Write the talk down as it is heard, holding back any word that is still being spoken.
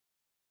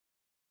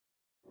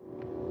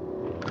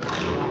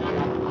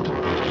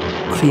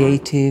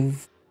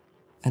creative,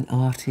 an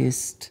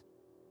artist.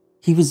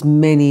 He was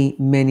many,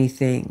 many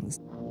things.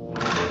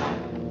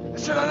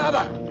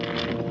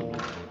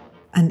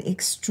 An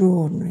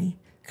extraordinary,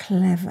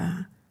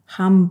 clever,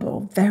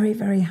 humble, very,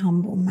 very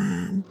humble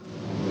man.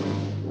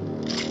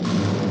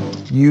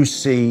 You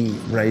see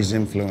Ray's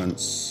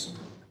influence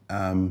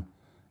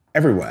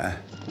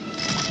everywhere.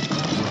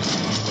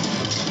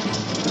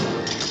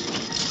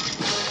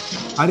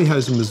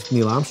 Harryhausen was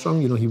Neil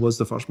Armstrong, you know, he was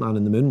the first man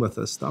in the moon with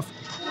this stuff.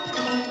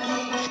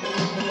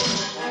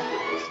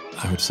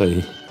 I would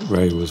say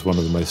Ray was one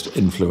of the most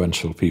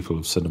influential people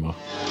of cinema.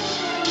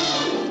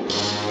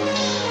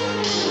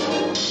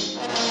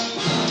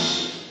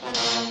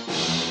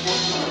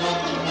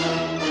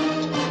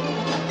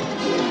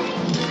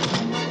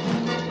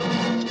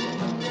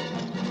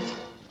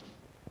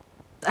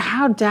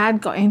 How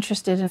Dad got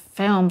interested in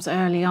films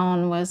early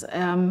on was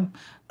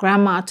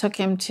Grandma took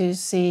him to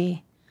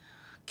see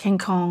King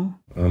Kong.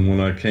 And when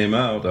I came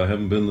out, I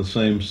haven't been the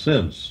same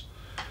since.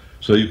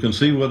 So you can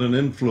see what an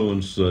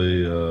influence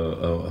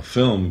a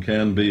film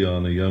can be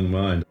on a young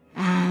mind.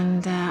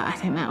 And I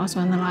think that was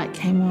when the light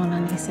came on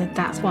and he said,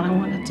 that's what I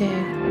want to do.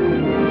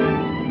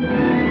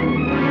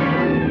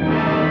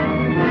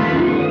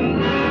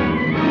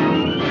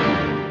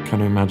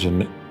 Can you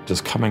imagine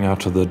just coming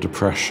out of the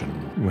Depression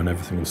when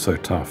everything was so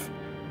tough?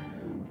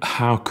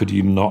 How could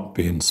you not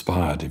be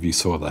inspired if you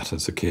saw that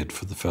as a kid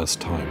for the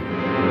first time?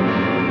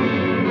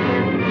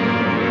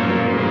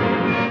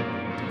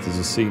 There's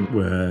a scene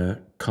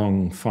where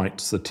Kong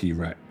fights the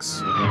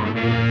T-Rex.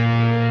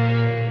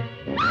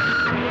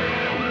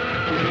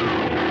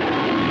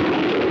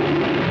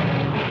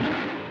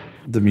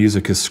 The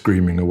music is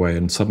screaming away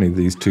and suddenly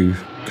these two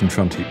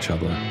confront each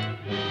other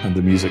and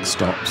the music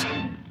stops.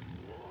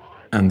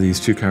 And these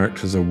two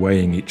characters are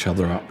weighing each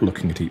other up,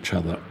 looking at each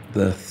other.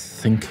 They're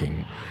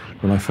thinking.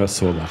 When I first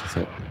saw that, I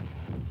thought,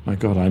 my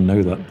God, I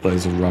know that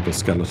those are rubber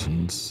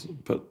skeletons,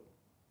 but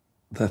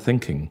they're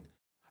thinking.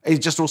 It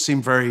just all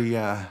seemed very,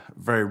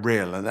 very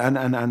real.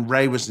 And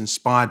Ray was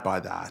inspired by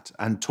that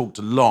and talked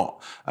a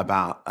lot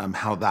about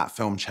how that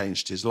film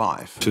changed his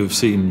life. To have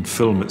seen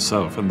film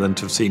itself and then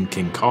to have seen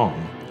King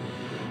Kong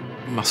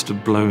must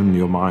have blown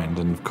your mind.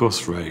 And of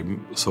course, Ray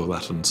saw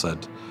that and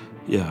said,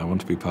 yeah, I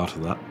want to be part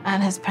of that.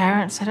 And his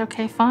parents said,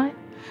 okay, fine,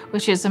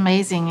 which is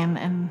amazing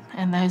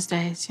in those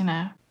days, you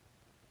know.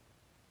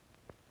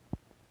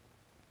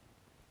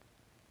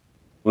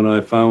 When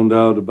I found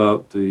out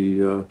about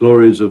the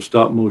glories of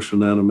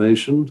stop-motion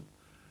animation,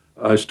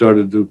 I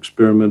started to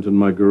experiment in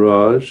my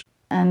garage.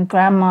 And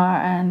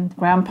Grandma and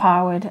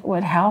Grandpa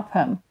would help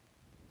him.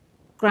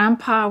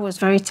 Grandpa was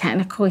very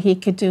technical. He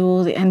could do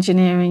all the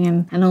engineering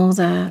and all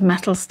the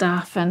metal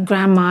stuff. And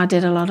Grandma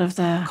did a lot of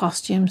the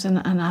costumes and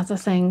other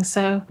things.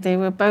 So they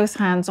were both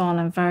hands-on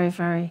and very,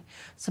 very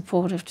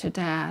supportive to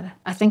Dad.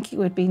 I think it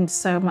would have been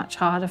so much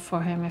harder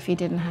for him if he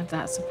didn't have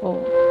that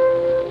support.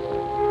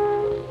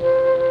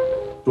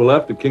 Well,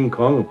 after King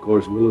Kong, of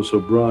course, Willis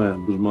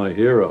O'Brien was my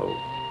hero.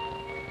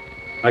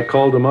 I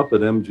called him up at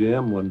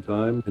MGM one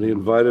time, and he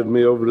invited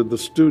me over to the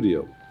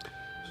studio.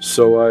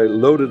 So I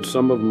loaded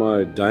some of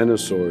my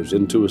dinosaurs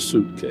into a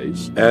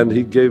suitcase, and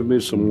he gave me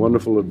some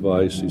wonderful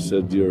advice. He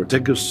said, your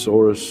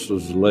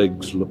Stegosaurus's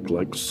legs look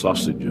like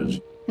sausages.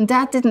 And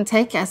Dad didn't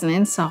take it as an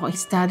insult. He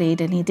studied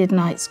and he did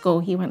night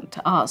school. He went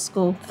to art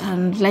school.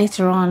 And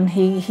later on,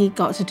 he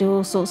got to do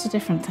all sorts of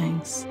different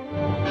things.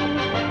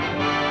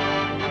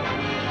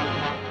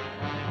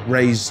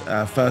 Ray's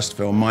first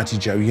film, Mighty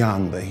Joe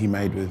Young, that he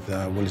made with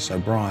Willis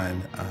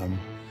O'Brien,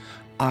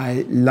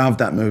 I loved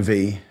that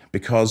movie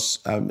because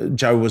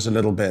Joe was a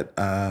little bit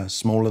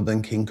smaller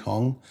than King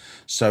Kong,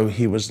 so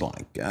he was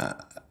like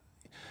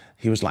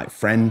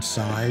friend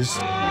size.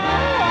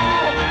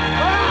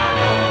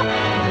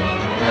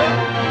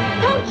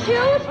 Don't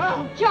shoot!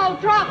 Joe,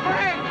 drop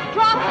her!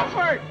 Drop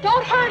her!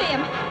 Don't hurt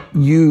him!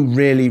 You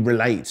really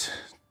relate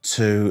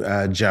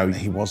to Joe.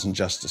 He wasn't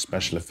just a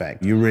special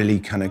effect. You really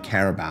kind of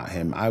care about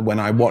him. When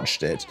I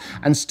watched it,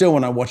 and still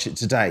when I watch it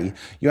today,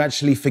 you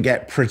actually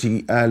forget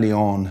pretty early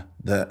on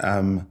that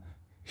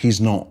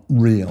he's not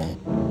real.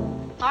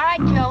 All right,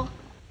 Joe.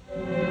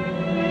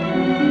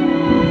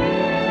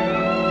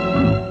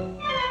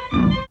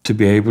 To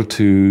be able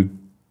to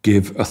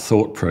give a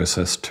thought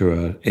process to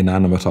an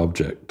inanimate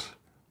object,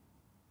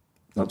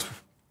 that's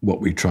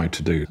what we tried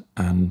to do.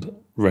 And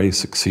Ray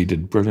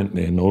succeeded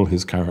brilliantly in all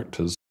his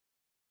characters.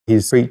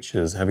 His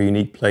creatures have a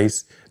unique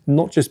place,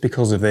 not just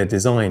because of their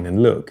design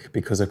and look,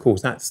 because of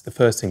course that's the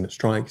first thing that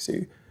strikes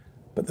you,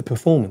 but the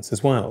performance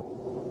as well.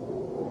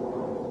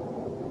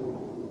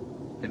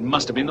 It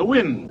must have been the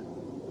wind.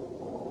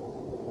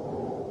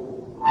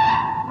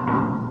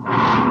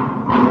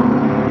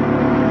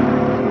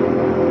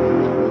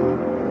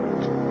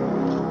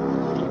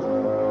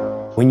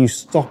 When you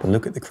stop and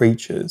look at the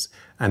creatures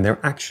and they're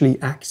actually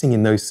acting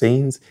in those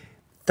scenes,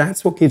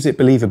 that's what gives it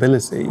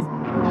believability.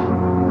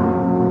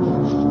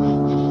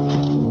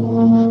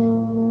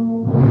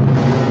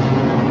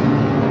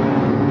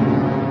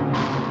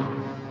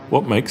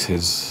 What makes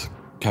his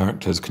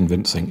characters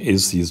convincing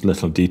is these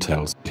little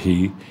details.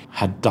 He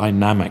had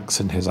dynamics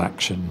in his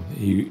action.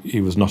 He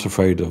was not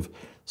afraid of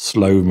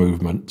slow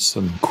movements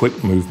and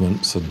quick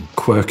movements and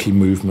quirky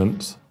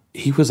movements.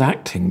 He was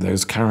acting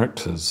those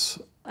characters.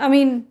 I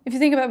mean, if you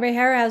think about Ray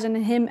Harryhausen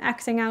and him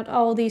acting out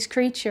all these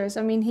creatures,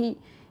 I mean,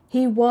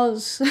 he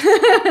was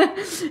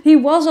he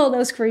was all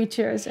those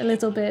creatures a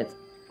little bit.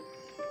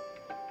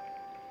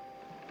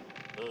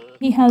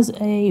 He has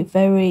a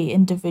very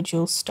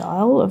individual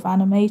style of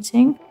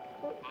animating.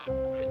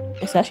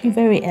 It's actually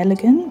very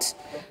elegant.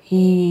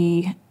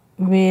 He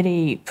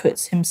really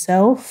puts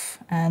himself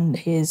and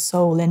his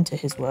soul into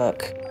his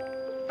work.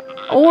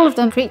 All of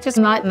the creatures,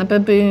 like the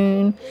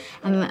baboon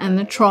and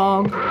the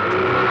trog,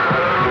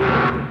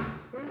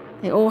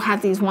 they all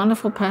had these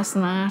wonderful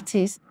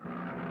personalities.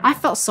 I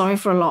felt sorry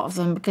for a lot of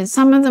them because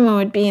some of them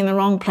would be in the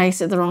wrong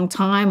place at the wrong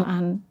time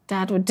and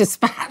Dad would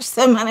dispatch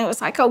them and it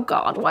was like, oh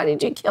God, why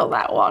did you kill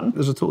that one?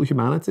 There's a total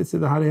humanity to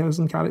the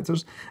Harryhausen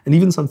characters, and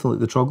even something like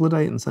the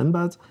troglodyte and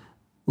Sinbad.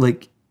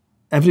 Like,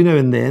 every now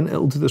and then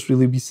it'll do this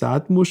really wee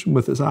sad motion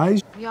with its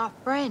eyes. We are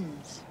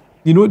friends.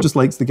 You know, it just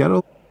likes the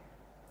girl.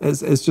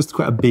 It's just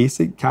quite a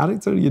basic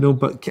character, you know,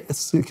 but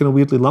it's kind of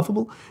weirdly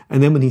lovable.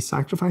 And then when he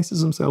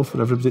sacrifices himself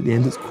for everybody at the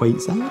end, it's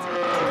quite sad.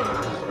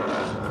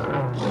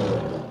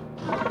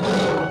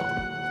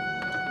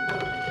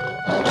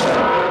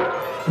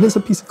 And it's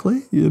a piece of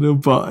clay, you know,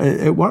 but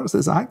it works,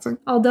 it's acting.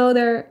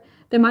 Although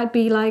they might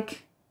be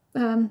like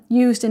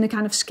used in a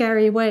kind of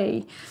scary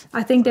way,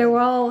 I think they were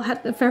all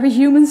had a very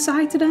human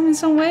side to them in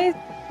some way.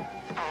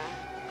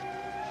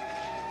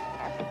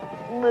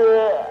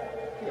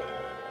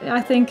 I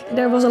think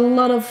there was a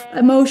lot of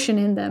emotion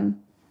in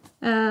them,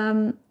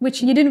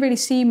 which you didn't really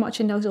see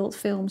much in those old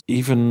films.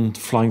 Even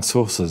Flying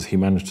Saucers, he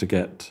managed to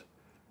get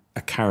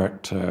a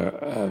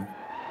character.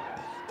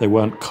 They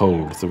weren't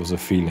cold, there was a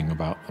feeling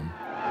about them.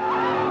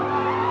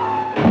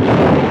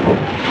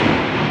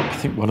 I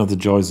think one of the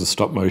joys of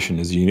stop motion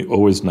is you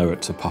always know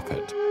it's a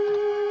puppet.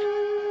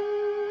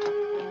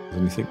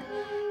 And you think,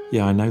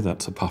 yeah, I know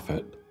that's a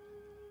puppet,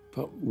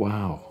 but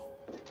wow.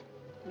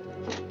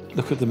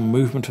 Look at the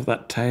movement of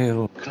that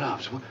tail.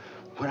 Gloves.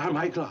 Where are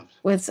my gloves?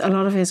 With a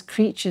lot of his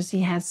creatures,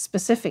 he had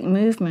specific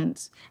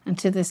movements, and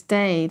to this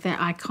day, they're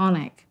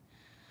iconic.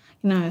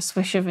 You know, a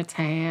swish of a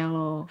tail,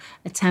 or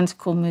a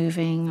tentacle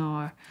moving,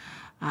 or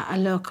a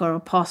look or a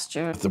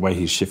posture. The way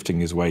he's shifting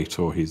his weight,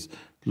 or he's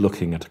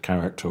looking at a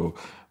character,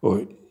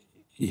 or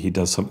he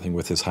does something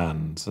with his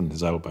hands and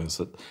his elbows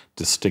that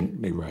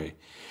distinctly Ray.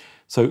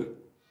 So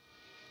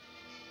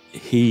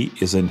he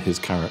is in his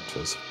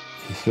characters.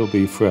 He'll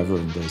be forever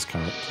in those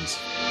characters.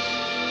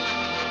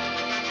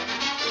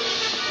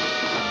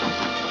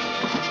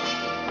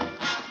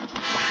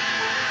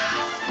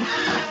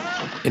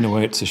 In a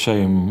way, it's a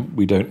shame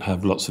we don't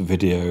have lots of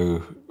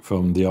video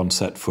from the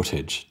on-set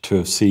footage to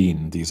have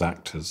seen these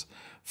actors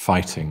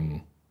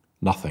fighting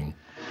nothing.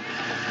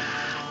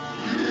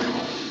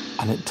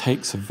 And it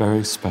takes a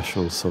very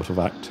special sort of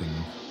acting.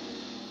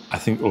 I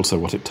think also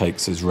what it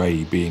takes is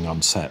Ray being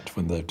on set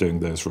when they're doing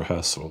those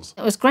rehearsals.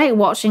 It was great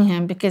watching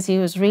him because he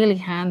was really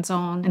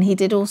hands-on and he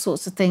did all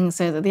sorts of things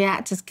so that the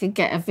actors could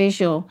get a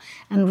visual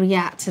and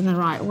react in the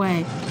right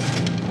way.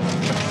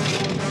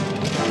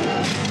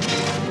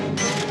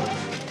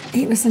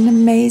 It was an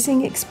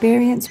amazing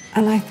experience,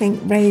 and I think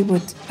Ray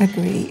would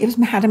agree. It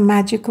had a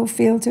magical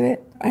feel to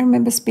it. I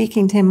remember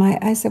speaking to him,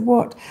 I said,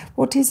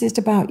 what is it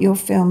about your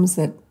films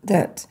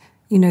that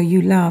you know,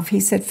 you love? He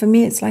said, for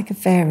me, it's like a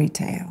fairy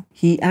tale.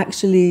 He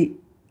actually,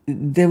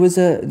 there was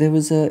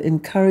a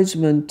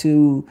encouragement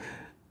to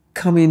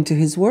come into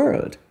his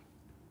world.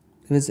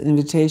 There was an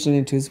invitation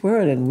into his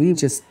world, and we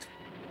just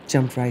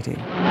jumped right in.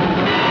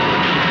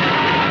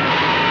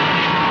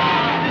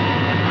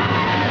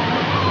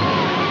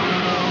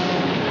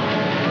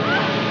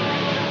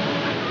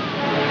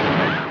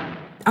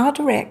 Our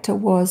director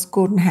was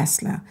Gordon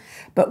Hessler,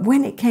 but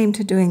when it came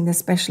to doing the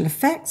special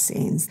effects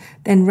scenes,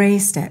 then Ray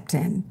stepped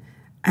in.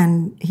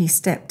 And he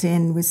stepped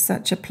in with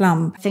such a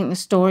plum. I think the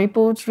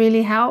storyboards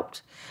really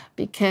helped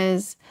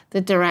because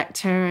the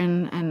director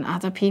and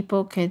other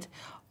people could,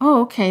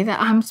 oh, okay, that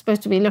I'm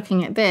supposed to be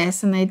looking at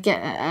this, and they'd get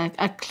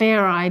a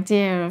clearer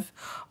idea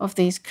of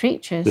these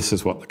creatures. This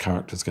is what the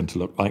character's going to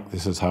look like.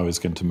 This is how he's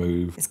going to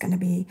move. It's going to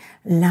be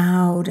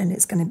loud and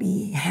it's going to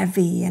be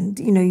heavy, and,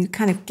 you know, you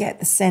kind of get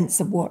the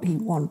sense of what he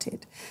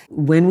wanted.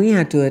 When we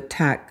had to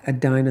attack a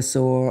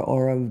dinosaur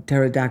or a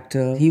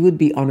pterodactyl, he would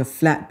be on a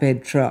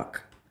flatbed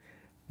truck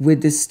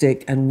with this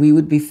stick, and we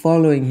would be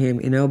following him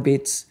in our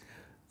bits,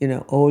 you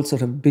know, all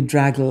sort of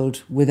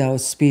bedraggled with our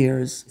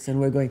spears.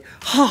 And we're going,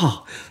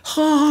 ha,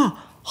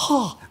 ha,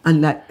 ha.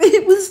 And that,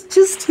 it was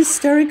just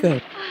hysterical.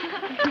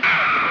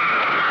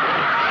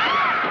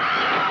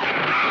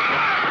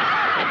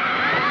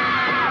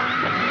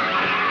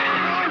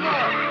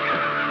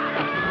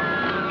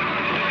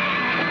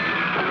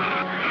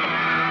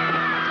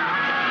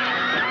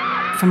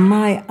 for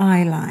my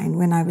eye line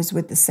when I was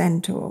with the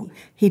Centaur,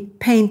 he'd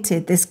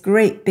painted this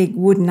great big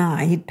wooden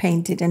eye, he'd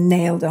painted and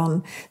nailed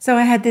on. So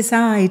I had this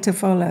eye to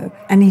follow,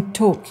 and he'd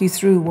talk you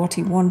through what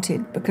he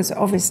wanted, because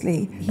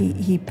obviously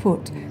he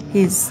put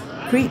his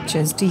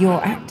creatures to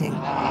your acting.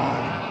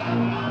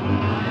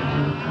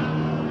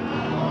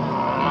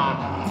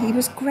 He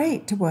was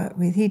great to work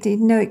with. He did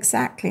know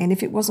exactly, and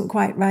if it wasn't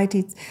quite right,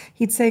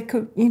 he'd say,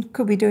 could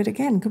we do it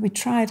again? Could we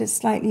try it a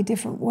slightly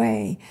different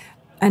way?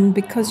 And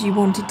because you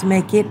wanted to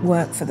make it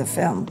work for the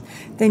film,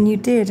 then you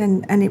did,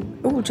 and it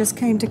all just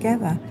came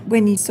together.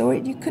 When you saw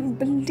it, you couldn't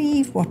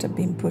believe what had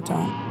been put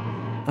on.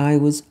 I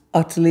was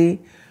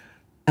utterly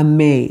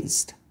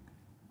amazed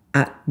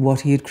at what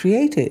he had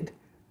created,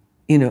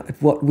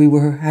 at what we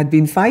had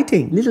been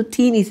fighting. Little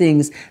teeny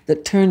things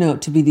that turn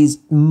out to be these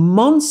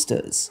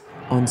monsters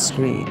on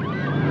screen.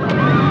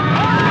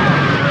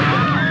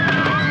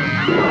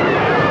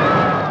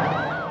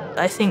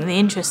 I think the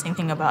interesting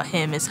thing about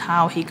him is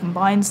how he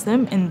combines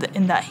them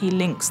in that he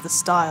links the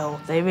style.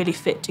 They really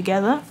fit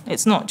together.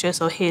 It's not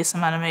just, oh, here's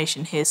some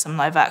animation, here's some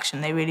live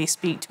action. They really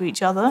speak to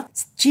each other.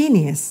 It's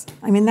genius.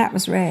 I mean, that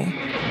was Ray.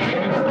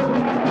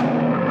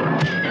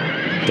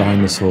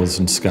 Dinosaurs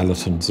and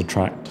skeletons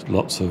attract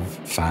lots of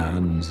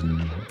fans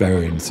and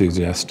very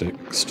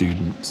enthusiastic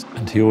students.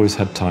 And he always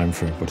had time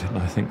for everybody. And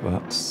I think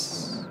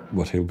that's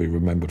what he'll be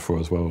remembered for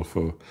as well,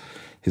 for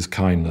his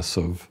kindness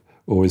of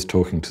always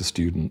talking to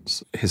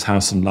students. His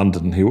house in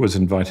London, he always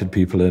invited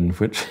people in,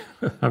 which,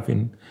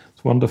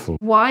 it's wonderful.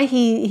 Why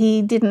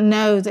he didn't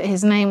know that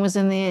his name was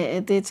in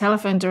the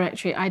telephone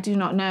directory, I do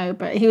not know,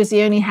 but he was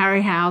the only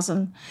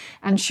Harryhausen,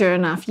 and sure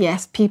enough,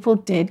 yes, people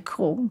did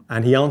call.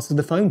 And he answered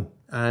the phone,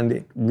 and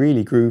it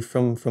really grew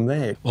from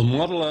there. Well,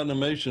 model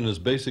animation is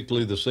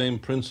basically the same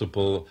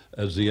principle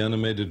as the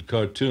animated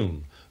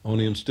cartoon,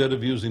 only instead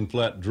of using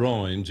flat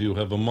drawings, you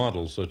have a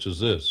model such as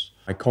this.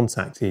 I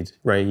contacted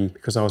Ray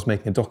because I was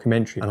making a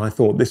documentary and I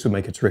thought this would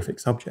make a terrific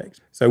subject.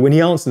 So when he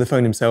answered the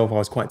phone himself, I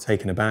was quite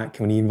taken aback.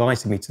 When he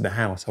invited me to the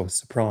house, I was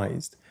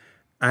surprised.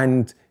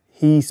 And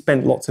he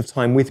spent lots of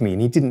time with me,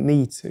 and he didn't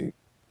need to.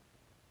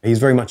 He's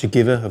very much a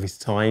giver of his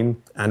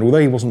time, and although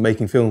he wasn't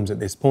making films at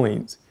this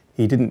point,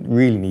 he didn't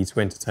really need to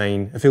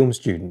entertain a film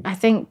student. I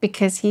think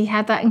because he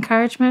had that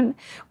encouragement,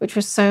 which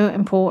was so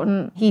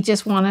important, he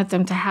just wanted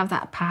them to have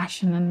that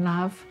passion and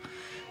love.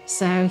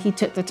 So he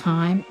took the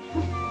time.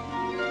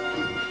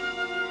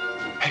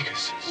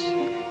 Pegasus.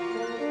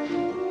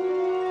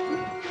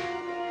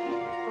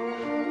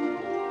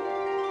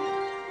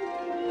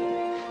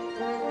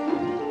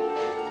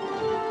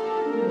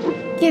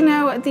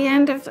 At the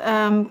end of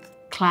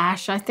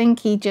Clash, I think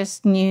he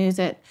just knew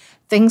that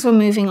things were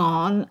moving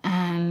on,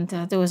 and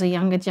there was a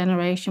younger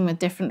generation with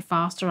different,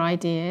 faster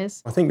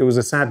ideas. I think there was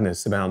a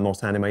sadness about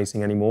not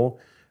animating anymore,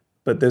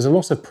 but there's a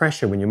lot of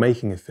pressure when you're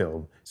making a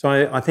film.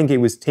 So I think it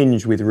was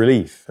tinged with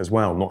relief as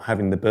well, not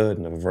having the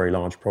burden of a very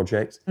large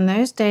project. In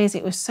those days,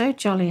 it was so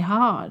jolly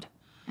hard,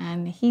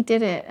 and he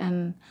did it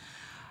and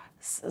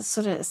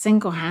sort of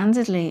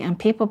single-handedly, and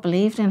people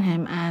believed in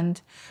him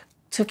and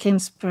took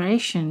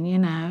inspiration,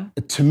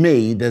 To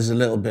me, there's a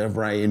little bit of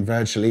Ray in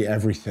virtually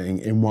everything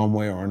in one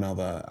way or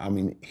another. I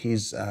mean,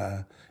 his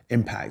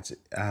impact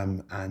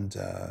and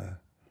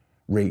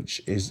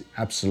reach is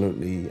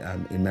absolutely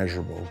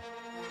immeasurable.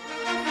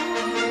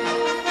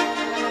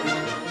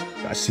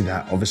 I see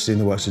that obviously in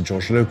the works of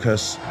George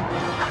Lucas.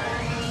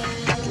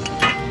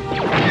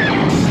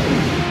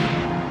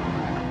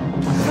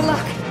 Good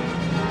luck.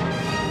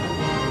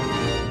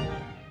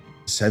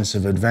 Sense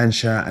of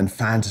adventure and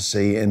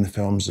fantasy in the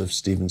films of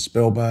Steven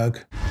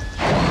Spielberg.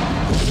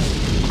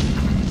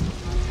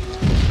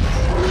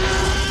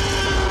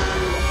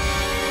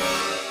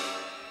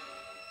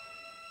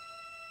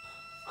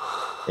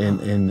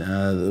 In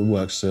the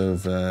works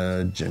of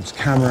James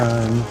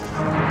Cameron.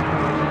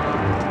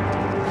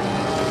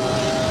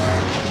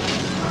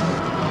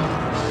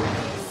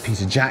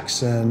 Peter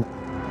Jackson.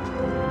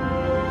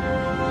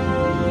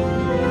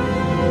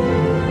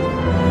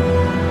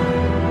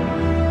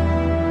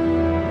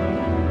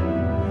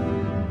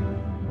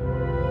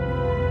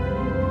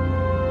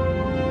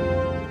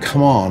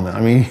 Come on, I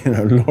mean,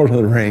 Lord of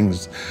the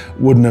Rings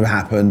wouldn't have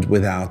happened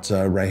without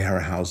Ray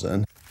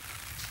Harryhausen.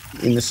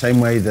 In the same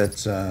way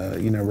that,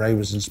 Ray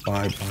was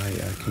inspired by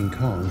King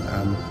Kong,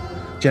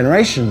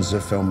 generations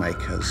of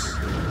filmmakers,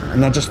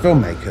 and not just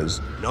filmmakers.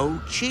 No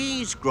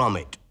cheese,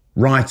 Gromit.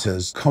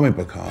 Writers, comic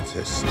book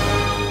artists.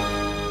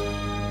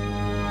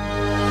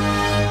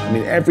 I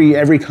mean,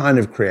 every kind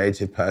of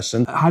creative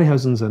person.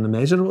 Harryhausen's an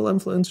immeasurable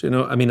influence,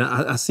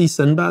 I see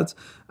Sinbad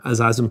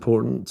as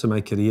important to my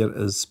career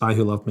as Spy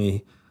Who Loved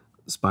Me,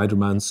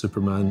 Spider-Man,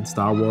 Superman,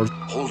 Star Wars.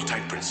 Hold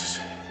tight, princess.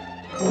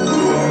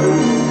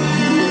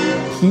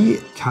 He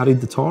carried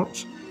the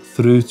torch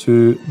through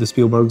to the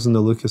Spielbergs and the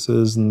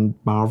Lucases and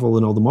Marvel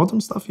and all the modern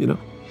stuff,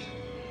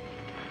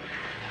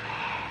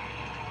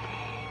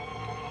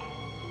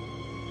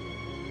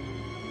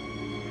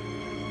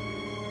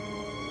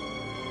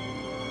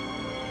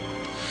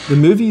 The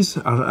movies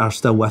are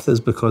still with us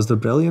because they're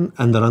brilliant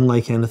and they're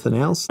unlike anything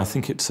else. I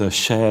think it's a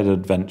shared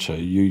adventure.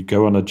 You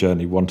go on a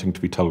journey wanting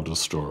to be told a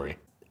story.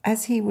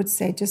 As he would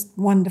say, just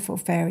wonderful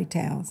fairy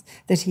tales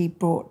that he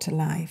brought to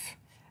life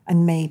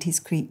and made his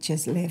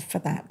creatures live for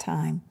that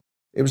time.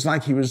 It was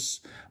like he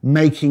was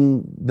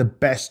making the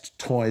best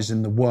toys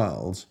in the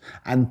world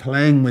and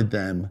playing with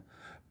them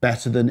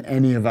better than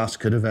any of us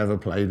could have ever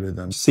played with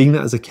them. Seeing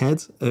that as a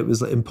kid, it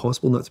was like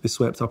impossible not to be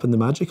swept up in the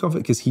magic of it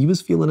because he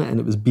was feeling it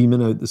and it was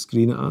beaming out the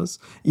screen at us,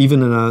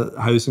 even in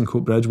a house in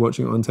Coatbridge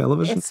watching it on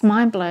television. It's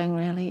mind-blowing,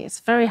 really. It's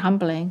very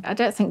humbling. I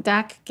don't think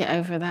Dad could get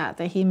over that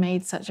he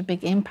made such a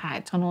big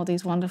impact on all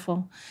these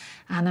wonderful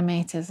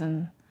animators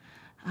and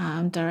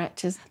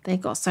directors. They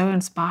got so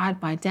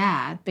inspired by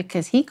Dad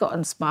because he got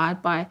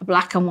inspired by a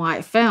black and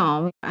white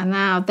film, and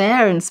now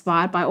they're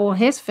inspired by all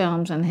his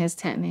films and his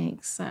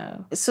techniques.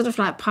 So it's sort of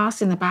like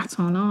passing the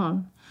baton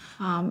on.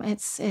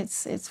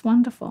 It's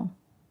wonderful.